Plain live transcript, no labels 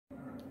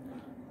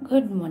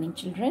Good morning,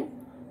 children.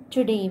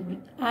 Today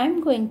I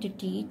am going to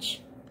teach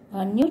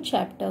a new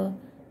chapter,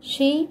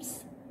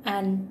 Shapes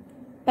and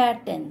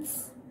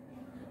Patterns.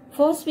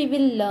 First we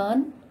will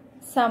learn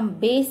some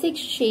basic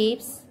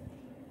shapes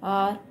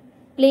or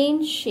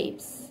plane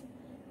shapes.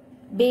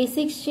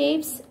 Basic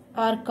shapes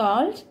are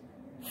called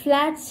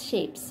flat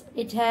shapes.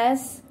 It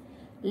has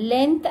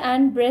length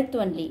and breadth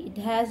only. It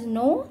has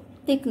no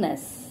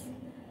thickness.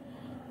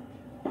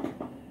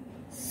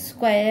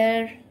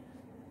 Square,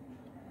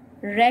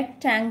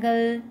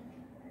 rectangle,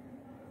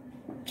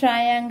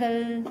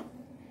 triangle,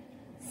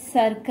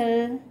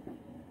 circle,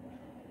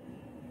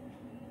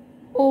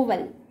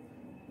 oval.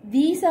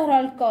 These are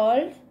all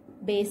called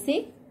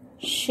basic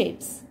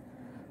shapes.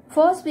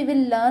 First we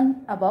will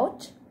learn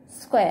about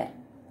square.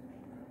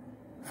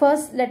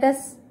 First let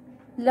us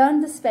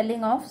learn the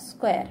spelling of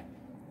square.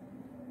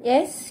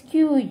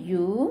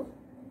 S-Q-U-A-R-E,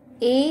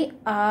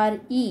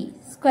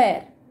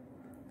 square.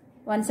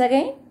 Once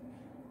again,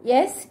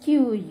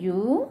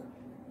 S-Q-U-A-R-E,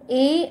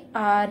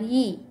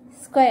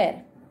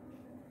 square.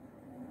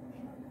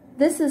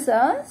 This is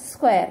a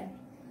square.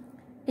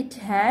 It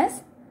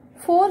has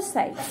 4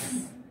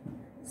 sides.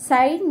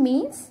 Side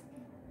means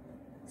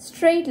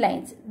straight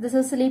lines. This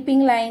is sleeping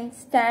line,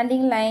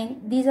 standing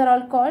line. These are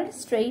all called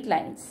straight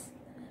lines.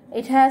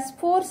 It has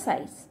 4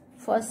 sides.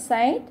 First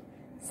side,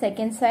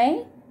 second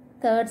side,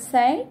 third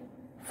side,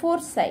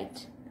 fourth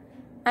side.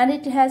 And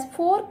it has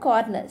 4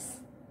 corners.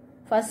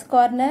 First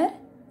corner,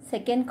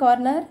 second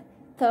corner,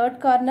 third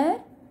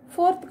corner,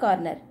 fourth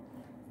corner.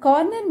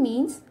 Corner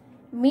means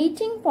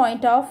meeting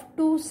point of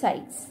 2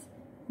 sides.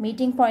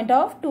 Meeting point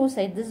of 2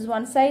 sides. This is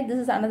one side, this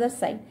is another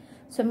side.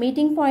 So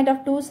meeting point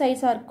of 2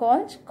 sides are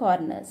called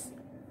corners.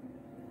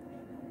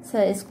 So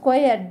a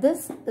square,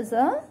 this is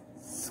a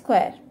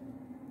square.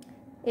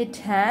 It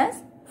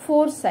has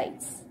 4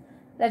 sides.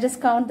 Let us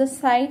count the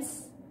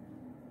sides.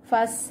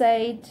 First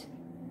side,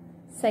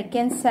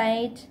 second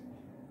side,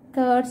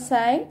 third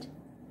side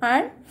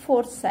and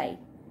fourth side.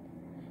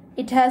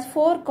 It has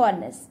 4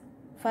 corners.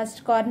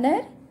 First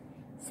corner,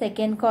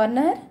 second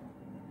corner,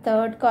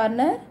 third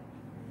corner,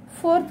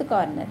 fourth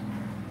corner.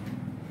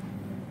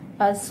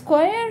 A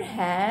square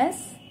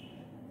has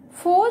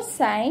 4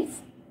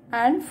 sides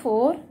and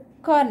 4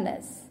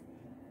 corners.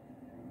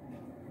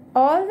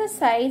 All the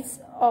sides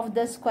of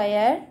the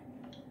square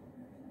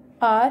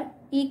are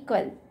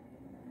equal.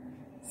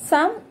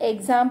 Some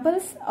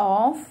examples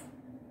of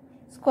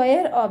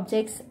square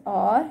objects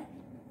are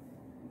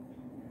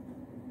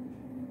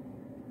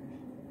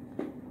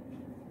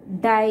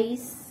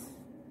dice,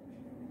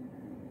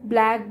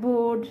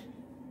 blackboard,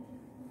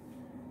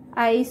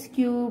 ice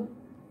cube,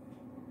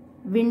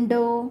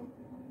 window,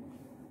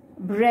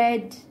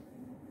 bread,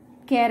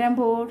 carom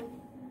board.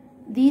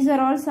 These are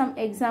all some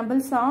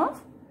examples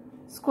of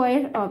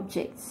square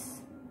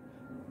objects.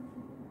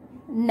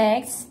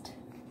 Next,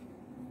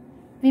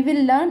 we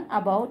will learn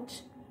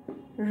about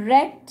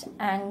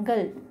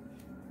rectangle.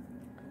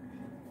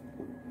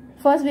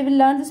 First, we will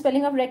learn the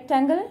spelling of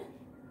rectangle.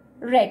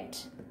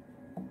 Rect.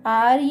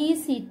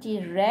 R-E-C-T,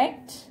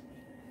 rect.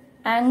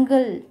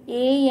 Angle,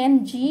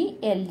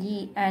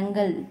 A-N-G-L-E,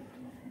 angle.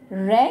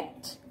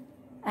 Rectangle.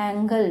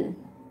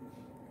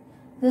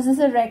 This is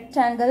a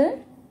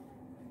rectangle.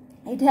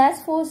 It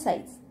has 4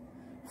 sides.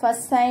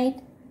 First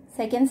side,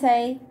 second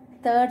side,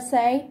 third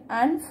side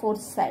and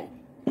fourth side.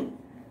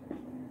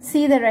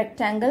 See the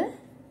rectangle.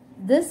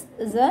 This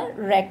is a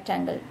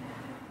rectangle.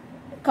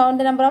 Count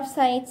the number of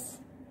sides.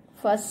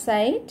 First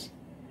side,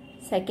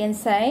 second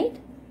side,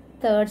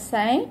 third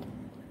side,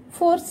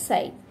 fourth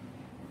side.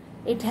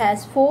 It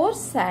has 4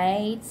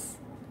 sides.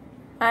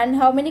 And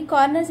how many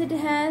corners it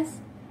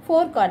has?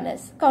 4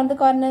 corners. Count the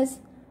corners.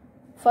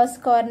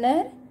 First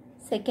corner,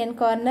 second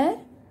corner,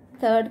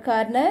 third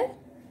corner,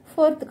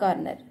 fourth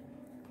corner.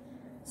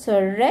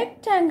 So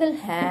rectangle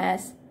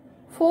has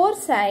 4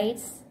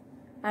 sides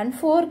and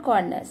 4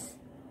 corners.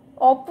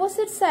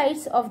 Opposite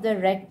sides of the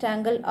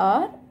rectangle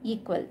are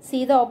equal.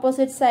 See the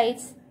opposite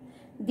sides.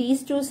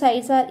 These 2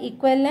 sides are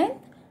equal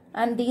length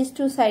and these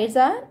 2 sides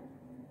are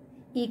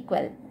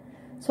equal.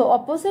 So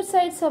opposite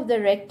sides of the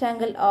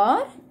rectangle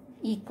are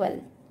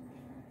equal.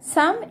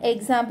 Some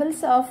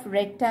examples of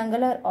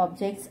rectangular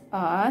objects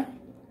are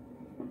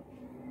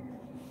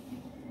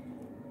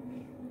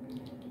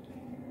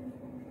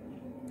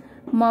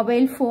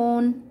mobile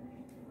phone,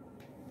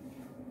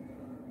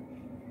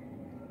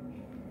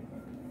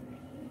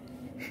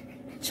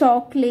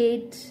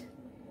 chocolate,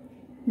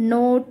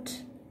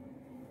 note,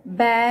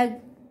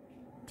 bag,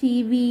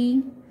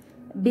 TV,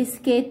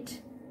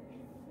 biscuit.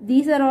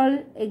 These are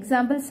all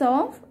examples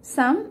of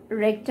some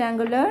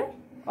rectangular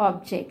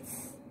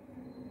objects.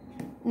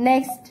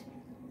 Next,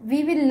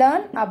 we will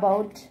learn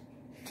about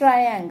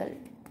triangle.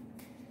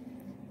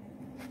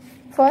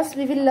 First,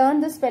 we will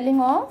learn the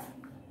spelling of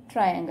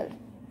triangle.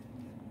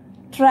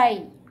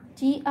 Tri,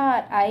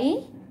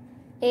 T-R-I-A-N-G-L-E,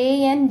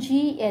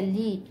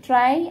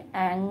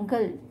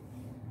 triangle.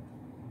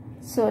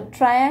 So,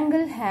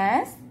 triangle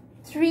has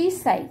 3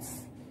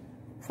 sides.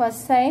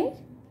 First side,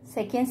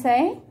 second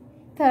side,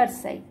 third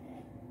side.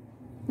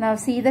 Now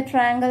see the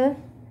triangle.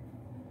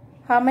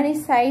 How many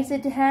sides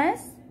it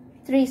has?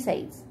 3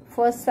 sides.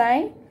 First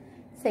side,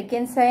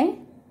 second side,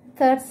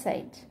 third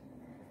side.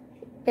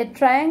 A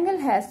triangle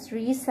has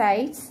 3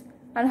 sides,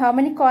 and how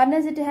many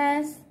corners it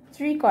has?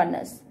 3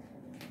 corners.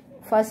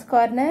 First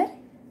corner,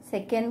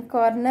 second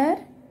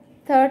corner,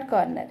 third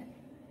corner.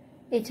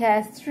 It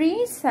has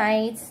 3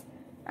 sides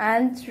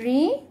and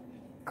 3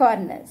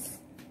 corners.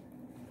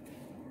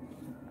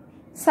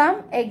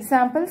 Some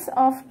examples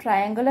of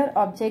triangular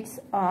objects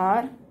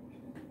are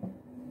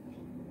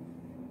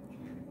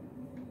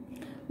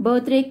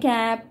birthday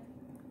cap,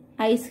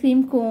 ice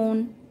cream cone,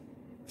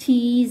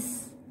 cheese,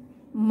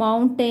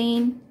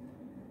 mountain,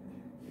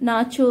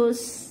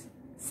 nachos,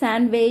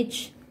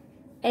 sandwich,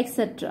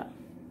 etc.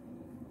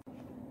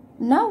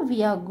 Now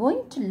we are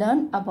going to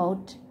learn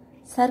about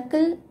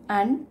circle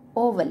and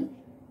oval.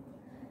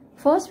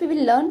 First we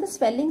will learn the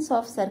spellings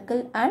of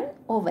circle and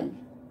oval.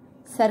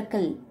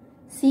 Circle,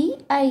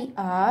 C-I-R-C-L-E,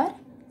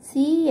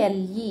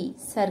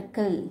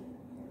 circle.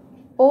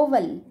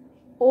 Oval,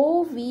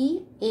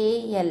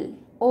 O-V-A-L,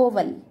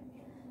 oval.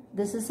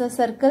 This is a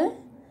circle,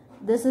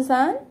 this is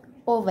an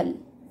oval.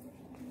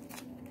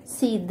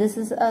 See, this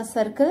is a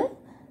circle,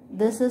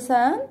 this is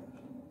an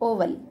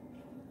oval.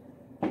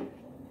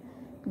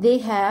 They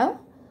have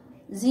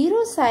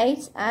 0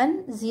 sides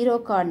and 0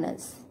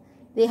 corners.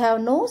 They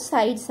have no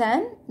sides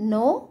and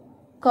no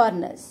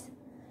corners.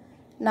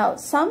 Now,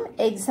 some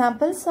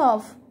examples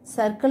of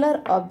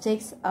circular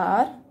objects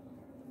are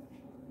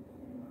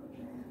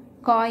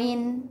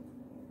coin,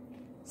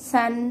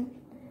 sun,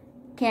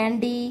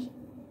 candy,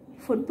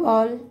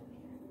 football,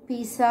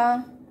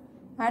 pizza,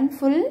 and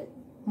full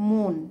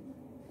moon.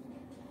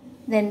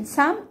 Then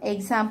some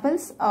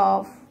examples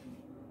of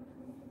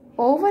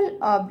oval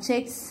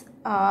objects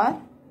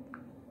are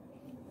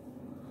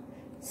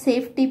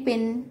safety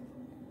pin,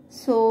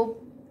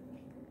 soap,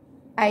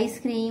 ice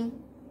cream,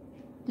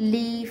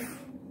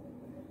 leaf,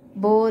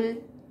 bowl,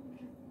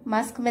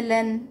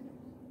 muskmelon,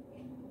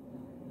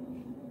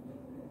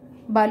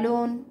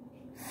 balloon,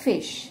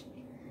 fish.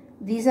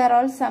 These are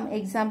all some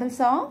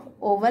examples of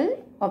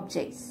oval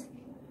objects.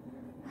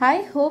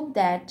 I hope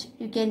that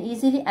you can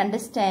easily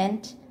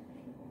understand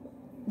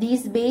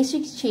these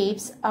basic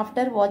shapes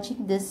after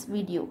watching this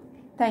video.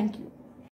 Thank you.